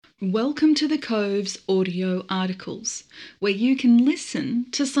Welcome to the Cove's audio articles, where you can listen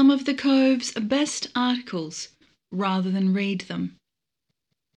to some of the Cove's best articles rather than read them.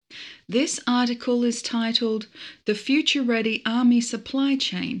 This article is titled The Future Ready Army Supply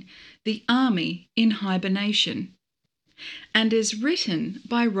Chain, the Army in Hibernation, and is written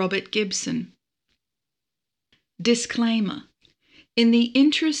by Robert Gibson. Disclaimer. In the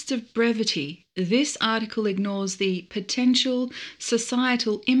interests of brevity, this article ignores the potential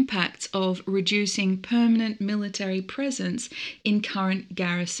societal impacts of reducing permanent military presence in current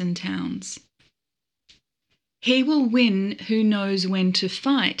garrison towns. He will win who knows when to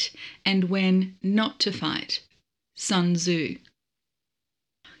fight and when not to fight. Sun Tzu.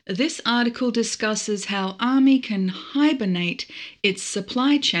 This article discusses how Army can hibernate its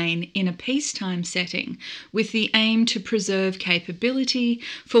supply chain in a peacetime setting with the aim to preserve capability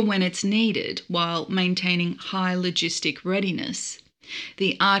for when it's needed while maintaining high logistic readiness.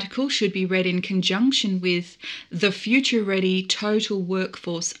 The article should be read in conjunction with The Future Ready Total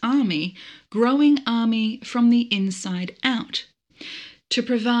Workforce Army, Growing Army from the Inside Out, to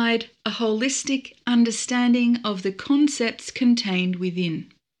provide a holistic understanding of the concepts contained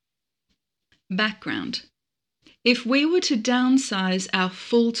within. Background. If we were to downsize our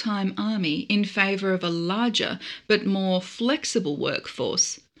full-time army in favour of a larger but more flexible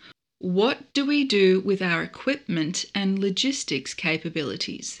workforce, what do we do with our equipment and logistics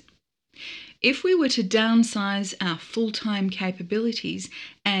capabilities? If we were to downsize our full-time capabilities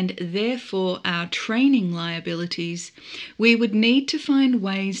and therefore our training liabilities, we would need to find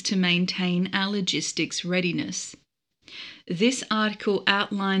ways to maintain our logistics readiness. This article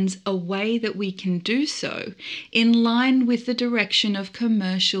outlines a way that we can do so in line with the direction of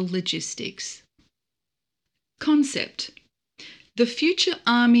commercial logistics. Concept. The future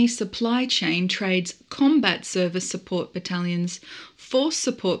Army supply chain trades combat service support battalions, force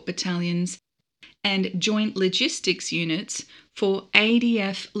support battalions, and joint logistics units for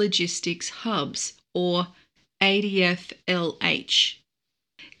ADF logistics hubs, or ADF-LH.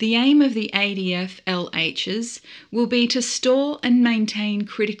 The aim of the ADF-LHs will be to store and maintain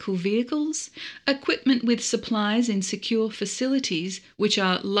critical vehicles, equipment with supplies in secure facilities which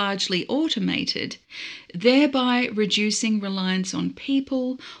are largely automated, thereby reducing reliance on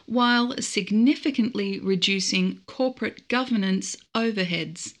people while significantly reducing corporate governance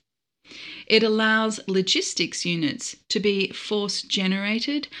overheads. It allows logistics units to be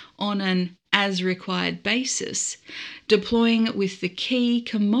force-generated on an as-required basis, deploying with the key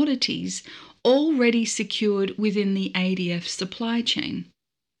commodities already secured within the ADF supply chain.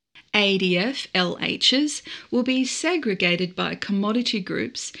 ADF-LHs will be segregated by commodity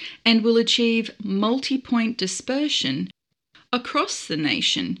groups and will achieve multi-point dispersion across the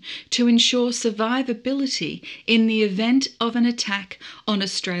nation to ensure survivability in the event of an attack on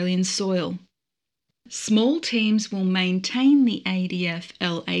Australian soil. Small teams will maintain the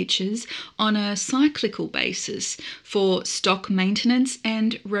ADF-LHs on a cyclical basis for stock maintenance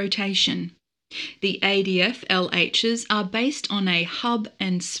and rotation. The ADF-LHs are based on a hub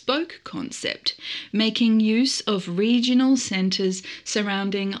and spoke concept, making use of regional centres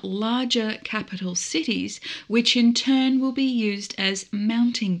surrounding larger capital cities, which in turn will be used as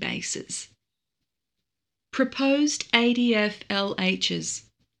mounting bases. Proposed ADF-LHs.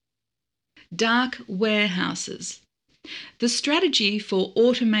 Dark warehouses. The strategy for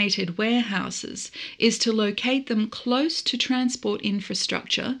automated warehouses is to locate them close to transport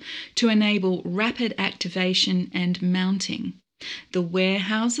infrastructure to enable rapid activation and mounting. The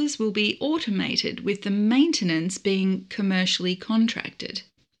warehouses will be automated with the maintenance being commercially contracted.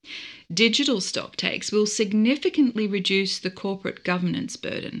 Digital stocktakes will significantly reduce the corporate governance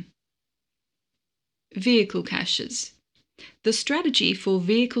burden. Vehicle caches. The strategy for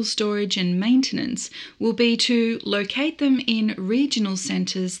vehicle storage and maintenance will be to locate them in regional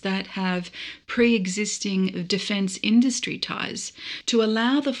centres that have pre-existing defence industry ties to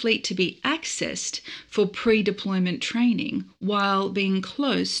allow the fleet to be accessed for pre-deployment training while being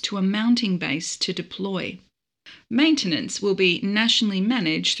close to a mounting base to deploy. Maintenance will be nationally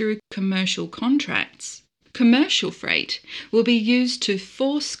managed through commercial contracts. Commercial freight will be used to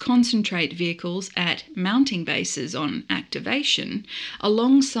force concentrate vehicles at mounting bases on activation,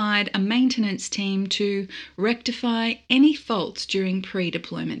 alongside a maintenance team to rectify any faults during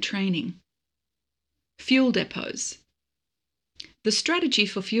pre-deployment training. Fuel depots. The strategy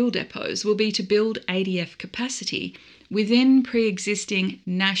for fuel depots will be to build ADF capacity within pre-existing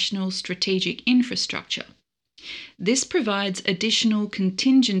national strategic infrastructure. This provides additional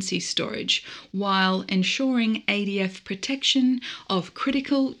contingency storage while ensuring ADF protection of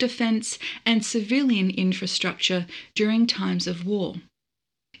critical defence and civilian infrastructure during times of war.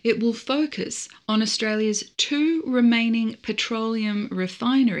 It will focus on Australia's 2 remaining petroleum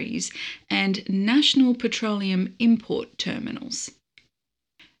refineries and national petroleum import terminals.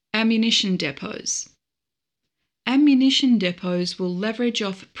 Ammunition depots. Ammunition depots will leverage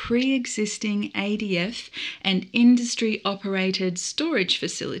off pre-existing ADF and industry-operated storage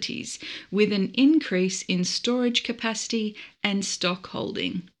facilities with an increase in storage capacity and stock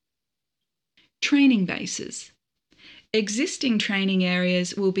holding. Training bases. Existing training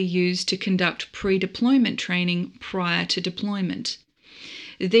areas will be used to conduct pre-deployment training prior to deployment.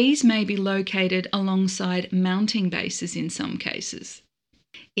 These may be located alongside mounting bases in some cases.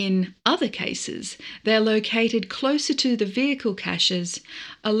 In other cases, they're located closer to the vehicle caches,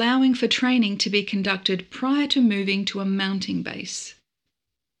 allowing for training to be conducted prior to moving to a mounting base.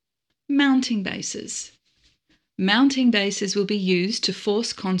 Mounting bases. Mounting bases will be used to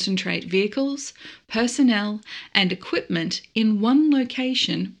force concentrate vehicles, personnel, and equipment in one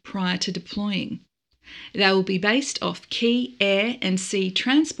location prior to deploying. They will be based off key air and sea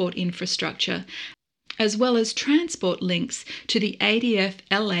transport infrastructure, as well as transport links to the ADF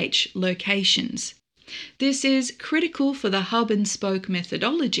LH locations. This is critical for the hub and spoke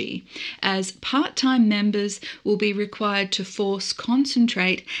methodology, as part-time members will be required to force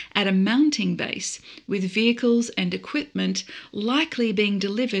concentrate at a mounting base, with vehicles and equipment likely being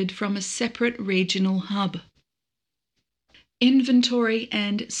delivered from a separate regional hub. Inventory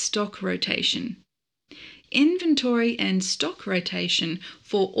and stock rotation. Inventory and stock rotation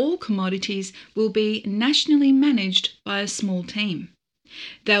for all commodities will be nationally managed by a small team.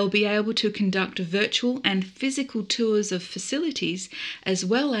 They will be able to conduct virtual and physical tours of facilities as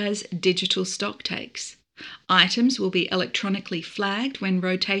well as digital stock takes. Items will be electronically flagged when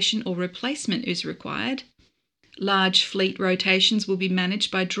rotation or replacement is required. Large fleet rotations will be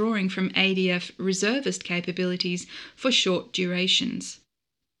managed by drawing from ADF reservist capabilities for short durations.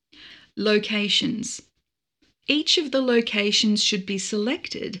 Locations. Each of the locations should be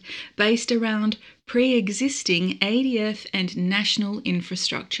selected based around pre-existing ADF and national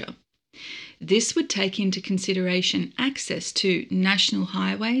infrastructure. This would take into consideration access to national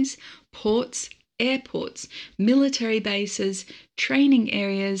highways, ports, airports, military bases, training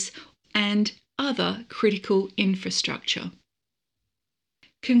areas, and other critical infrastructure.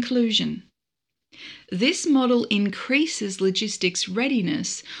 Conclusion. This model increases logistics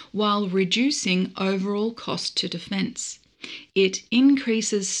readiness while reducing overall cost to defence. It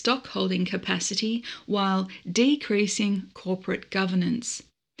increases stockholding capacity while decreasing corporate governance.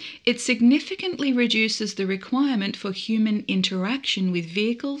 It significantly reduces the requirement for human interaction with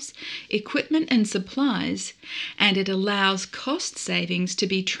vehicles, equipment and supplies, and it allows cost savings to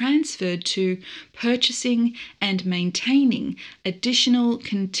be transferred to purchasing and maintaining additional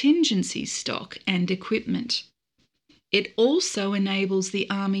contingency stock and equipment. It also enables the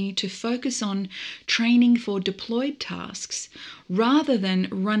Army to focus on training for deployed tasks rather than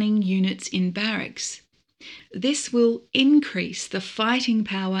running units in barracks. This will increase the fighting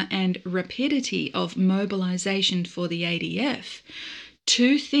power and rapidity of mobilisation for the ADF,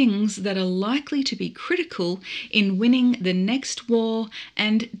 2 things that are likely to be critical in winning the next war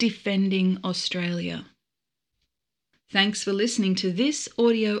and defending Australia. Thanks for listening to this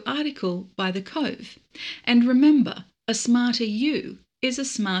audio article by The Cove. And remember, a smarter you is a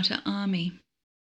smarter army.